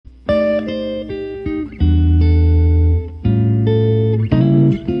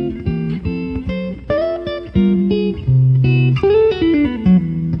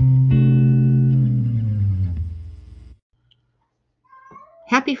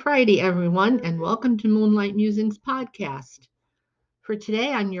Friday, everyone, and welcome to Moonlight Musings podcast. For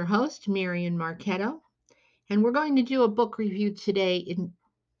today, I'm your host, Marian Marchetto, and we're going to do a book review today in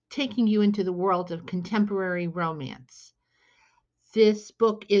taking you into the world of contemporary romance. This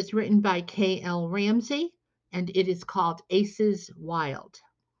book is written by K.L. Ramsey, and it is called Aces Wild.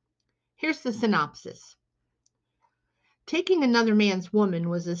 Here's the synopsis. Taking another man's woman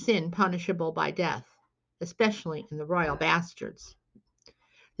was a sin punishable by death, especially in the royal bastards.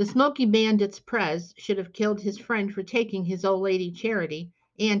 The Smoky Bandit's Prez should have killed his friend for taking his old lady Charity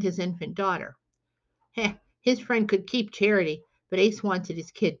and his infant daughter. Heh, his friend could keep Charity, but Ace wanted his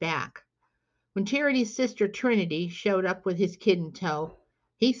kid back. When Charity's sister Trinity showed up with his kid in tow,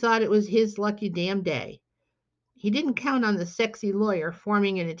 he thought it was his lucky damn day. He didn't count on the sexy lawyer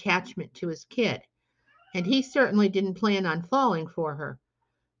forming an attachment to his kid, and he certainly didn't plan on falling for her.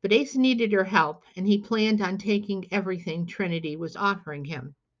 But Ace needed her help, and he planned on taking everything Trinity was offering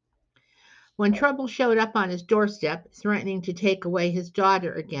him. When trouble showed up on his doorstep, threatening to take away his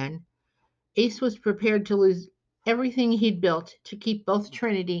daughter again, Ace was prepared to lose everything he'd built to keep both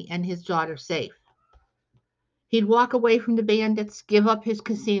Trinity and his daughter safe. He'd walk away from the bandits, give up his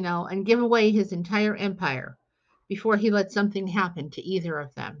casino, and give away his entire empire before he let something happen to either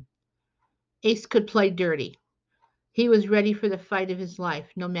of them. Ace could play dirty. He was ready for the fight of his life,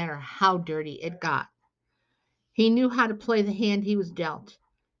 no matter how dirty it got. He knew how to play the hand he was dealt,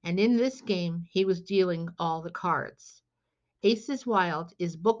 and in this game he was dealing all the cards. Aces Wild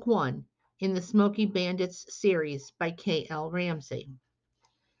is book one in the Smoky Bandits series by K.L. Ramsey.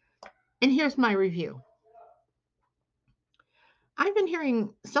 And here's my review. I've been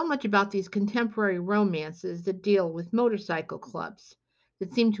hearing so much about these contemporary romances that deal with motorcycle clubs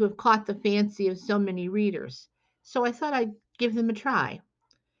that seem to have caught the fancy of so many readers, so I thought I'd give them a try.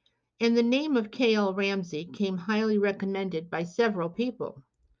 And the name of K.L. Ramsey came highly recommended by several people.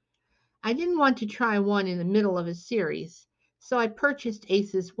 I didn't want to try one in the middle of a series, so I purchased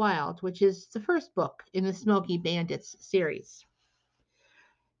Aces Wild, which is the first book in the Smoky Bandits series.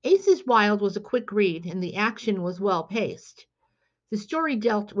 Aces Wild was a quick read, and the action was well paced. The story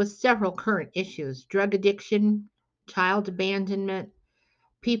dealt with several current issues: drug addiction, child abandonment,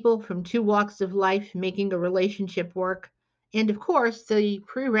 people from two walks of life making a relationship work, and of course, the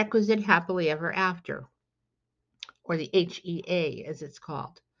prerequisite happily ever after, or the HEA as it's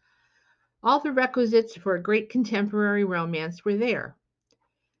called. All the requisites for a great contemporary romance were there.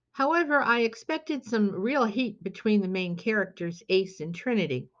 However, I expected some real heat between the main characters, Ace and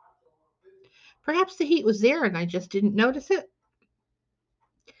Trinity. Perhaps the heat was there and I just didn't notice it.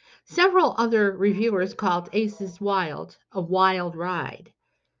 Several other reviewers called Aces Wild a wild ride,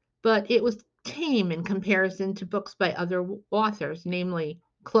 but it was tame in comparison to books by other authors, namely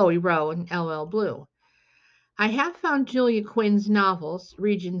Chloe Rowe and L.L. Blue. I have found Julia Quinn's novels,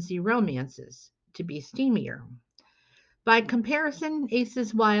 Regency romances, to be steamier. By comparison,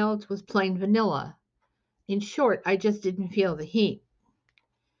 Aces Wild was plain vanilla. In short, I just didn't feel the heat.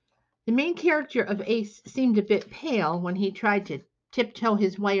 The main character of Ace seemed a bit pale when he tried to tiptoe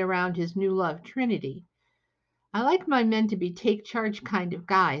his way around his new love, Trinity. I like my men to be take charge kind of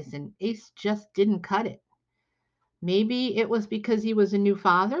guys, and Ace just didn't cut it. Maybe it was because he was a new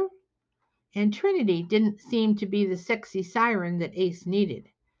father, and Trinity didn't seem to be the sexy siren that Ace needed.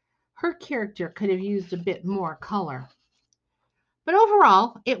 Her character could have used a bit more color. But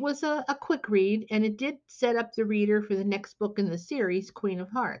overall, it was a quick read, and it did set up the reader for the next book in the series, Queen of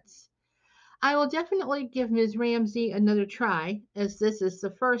Hearts. I will definitely give Ms. Ramsey another try, as this is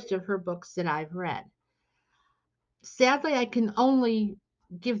the first of her books that I've read. Sadly, I can only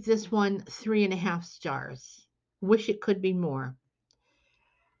give this one 3.5 stars. Wish it could be more.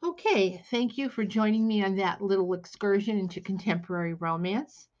 Okay, thank you for joining me on that little excursion into contemporary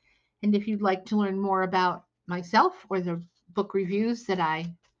romance. And if you'd like to learn more about myself or the book reviews that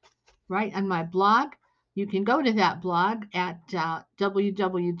I write on my blog, you can go to that blog at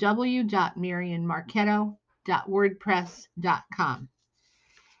www.marianmarchetto.wordpress.com.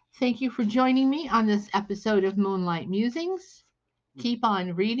 Thank you for joining me on this episode of Moonlight Musings. Keep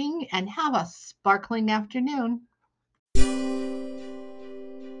on reading and have a sparkling afternoon.